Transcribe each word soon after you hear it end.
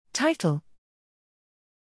Title: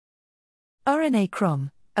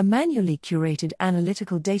 RNA-Chrom, a manually curated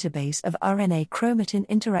analytical database of RNA-chromatin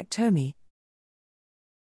interactome.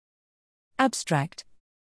 Abstract: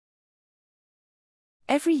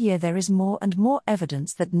 Every year there is more and more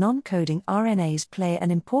evidence that non-coding RNAs play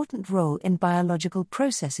an important role in biological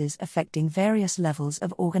processes affecting various levels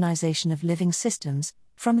of organization of living systems,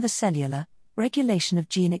 from the cellular, regulation of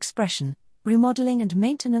gene expression, remodeling and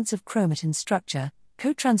maintenance of chromatin structure,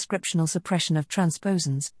 co-transcriptional suppression of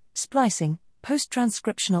transposons, splicing,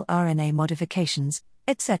 post-transcriptional RNA modifications,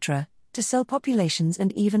 etc., to cell populations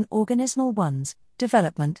and even organismal ones,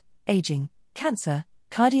 development, aging, cancer,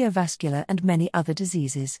 cardiovascular and many other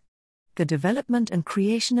diseases. The development and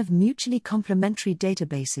creation of mutually complementary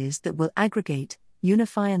databases that will aggregate,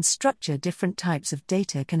 unify and structure different types of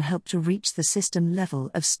data can help to reach the system level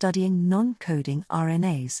of studying non-coding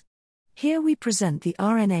RNAs. Here we present the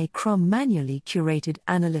RNA-Chrom manually curated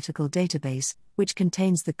analytical database, which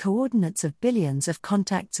contains the coordinates of billions of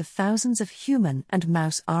contacts of thousands of human and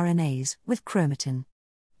mouse RNAs with chromatin.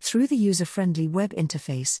 Through the user-friendly web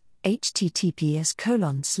interface,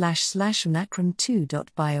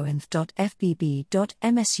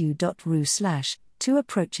 https://nacrom2.bioinf.fbb.msu.ru/, two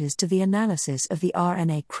approaches to the analysis of the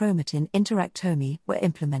RNA-chromatin interactome were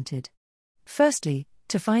implemented. Firstly,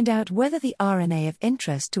 to find out whether the RNA of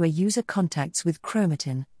interest to a user contacts with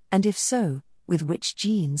chromatin, and if so, with which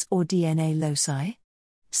genes or DNA loci.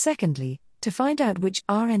 Secondly, to find out which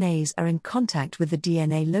RNAs are in contact with the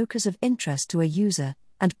DNA locus of interest to a user,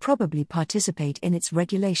 and probably participate in its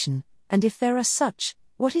regulation, and if there are such,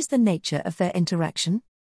 what is the nature of their interaction?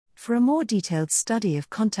 For a more detailed study of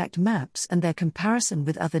contact maps and their comparison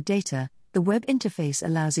with other data, the web interface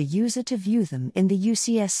allows a user to view them in the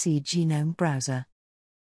UCSC Genome Browser.